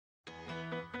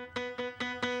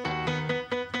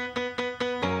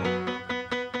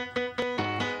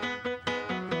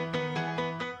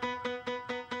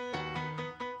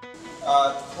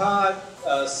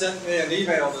sent me an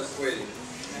email this week,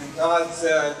 and Todd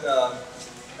said,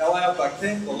 LF, I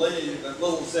can't believe that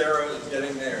little Sarah is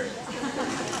getting married.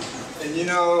 And you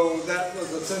know, that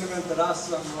was a sentiment that I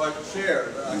somewhat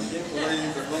shared. I can't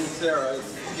believe that little Sarah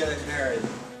is getting married.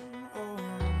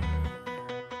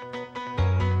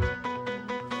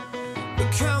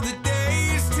 Count the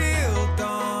days till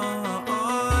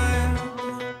dawn.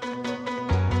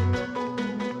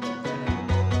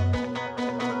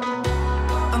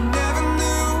 I never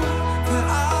knew that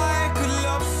I could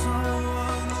love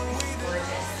someone the way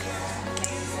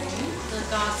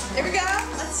that. There we go.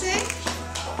 Let's see.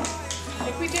 I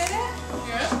think we did it.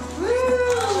 Yeah. Woo!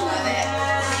 Love it.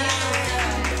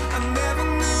 I never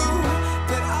knew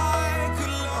that I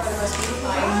could love.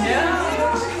 I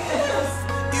know.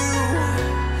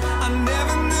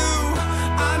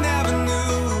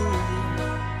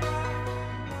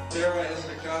 Sarah has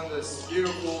become this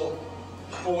beautiful,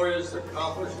 poised,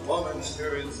 accomplished woman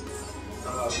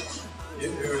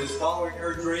who is following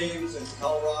her dreams in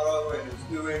Colorado and is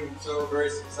doing so very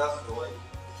successfully.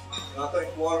 And I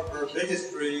think one of her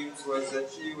biggest dreams was that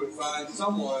she would find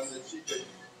someone that she could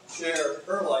share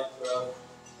her life with,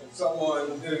 and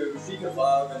someone who she could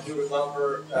love and who would love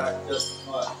her back just as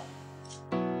much.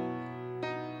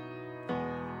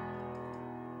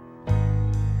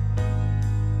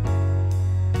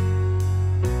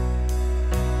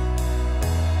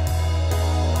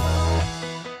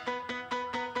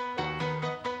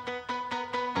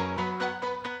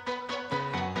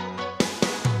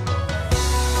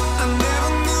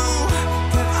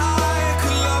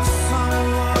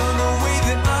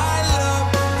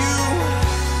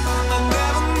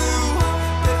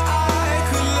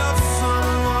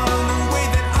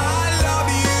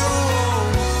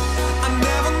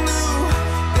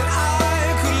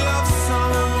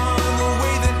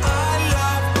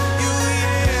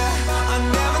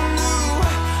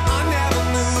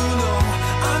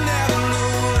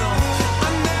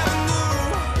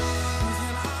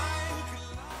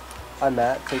 I,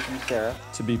 Matt, take you, Sarah,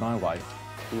 to be my wife,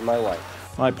 to be my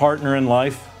wife, my partner in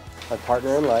life, my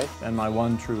partner in life, and my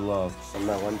one true love. and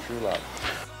my one true love.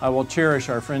 I will cherish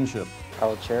our friendship I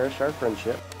will cherish our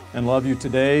friendship and love you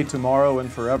today, tomorrow,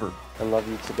 and forever. and love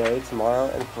you today, tomorrow,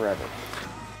 and forever.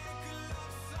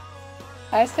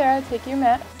 I, Sarah, take you,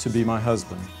 Matt, To be my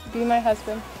husband. to be my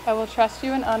husband. I will trust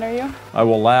you and honor you. I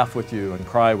will laugh with you and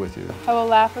cry with you. I will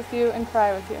laugh with you and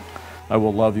cry with you. I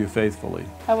will love you faithfully.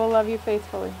 I will love you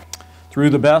faithfully. Through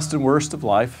the best and worst of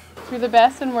life, Through the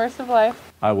best and worst of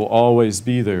life, I will always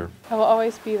be there. I will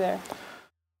always be there.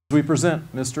 We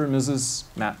present Mr. and Mrs.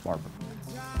 Matt Ryb.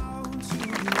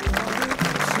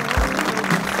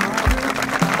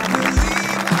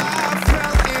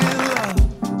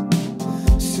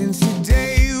 Since the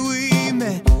day we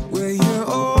met, where you're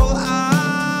all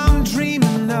I'm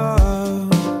dreaming of.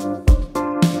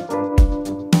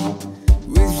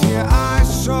 With your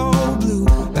eyes so blue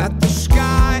that the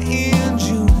sky in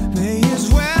June may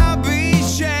as well be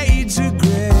shades of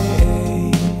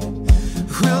gray.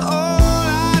 Well, all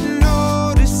I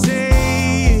know to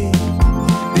say is,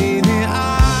 baby,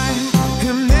 I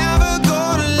am never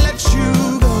gonna let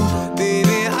you go.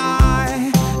 Baby,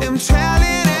 I am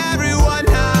telling everyone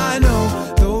I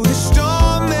know, though the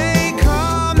storm may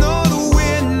come, though the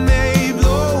wind may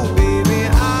blow, baby,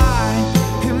 I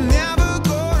am never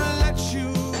gonna let you.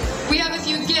 We have a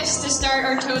few gifts to start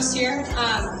our toast here.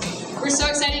 We're so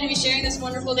excited to be sharing this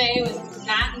wonderful day with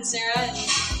Matt and Sarah.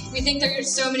 And we think there are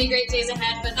so many great days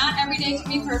ahead, but not every day can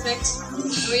be perfect.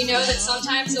 We know that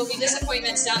sometimes there'll be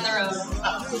disappointments down the road.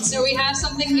 And so we have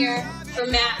something here for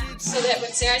Matt, so that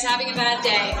when Sarah's having a bad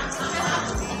day,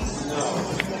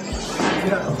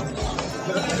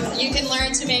 you can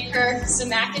learn to make her some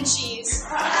mac and cheese,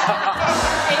 her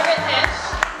favorite dish.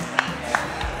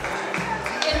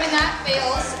 And when that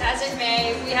fails, as it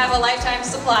may, we have a lifetime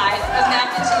supply of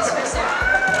mac and cheese for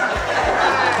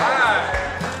Sarah.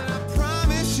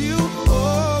 Promise you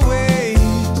always.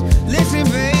 Listen,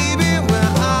 baby,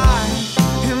 well, I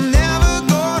am never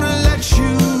gonna let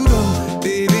you go.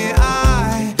 Baby,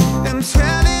 I am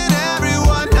telling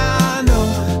everyone I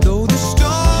know, though the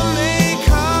storm may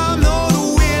come, though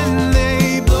the wind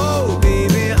may blow,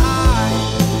 baby, I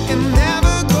am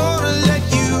never gonna let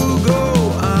you go.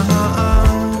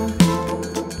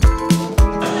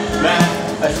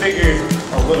 Matt, I figured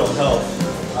a little help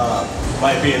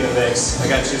might be in the mix. I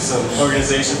got you some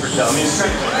organization for dummies. Try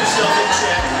to keep yourself in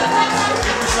check.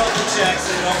 Keep yourself in check so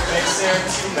you don't make Sarah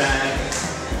too mad.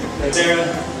 And Sarah,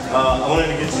 I wanted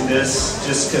to get you this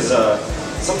just because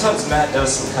sometimes Matt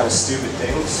does some kind of stupid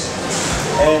things.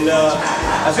 And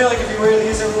I feel like if you wear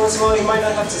these every once in a while, you might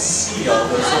not have to see all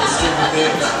those little stupid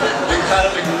things. You can kind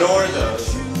of ignore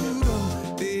those.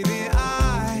 Baby,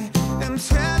 I am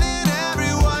telling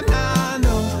everyone I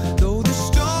know, though the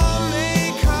storm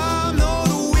may come, though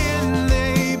the wind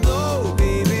may blow,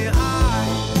 baby, I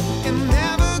am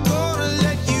never gonna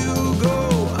let you go.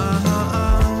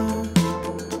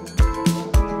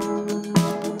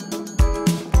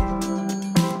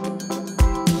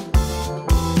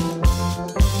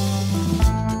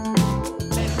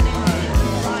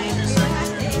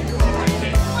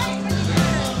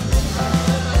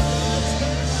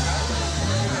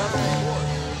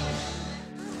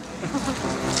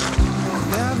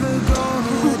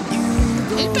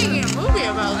 He's making a movie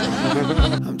about it.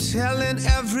 I'm telling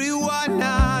everyone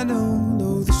I know,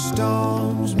 though the storm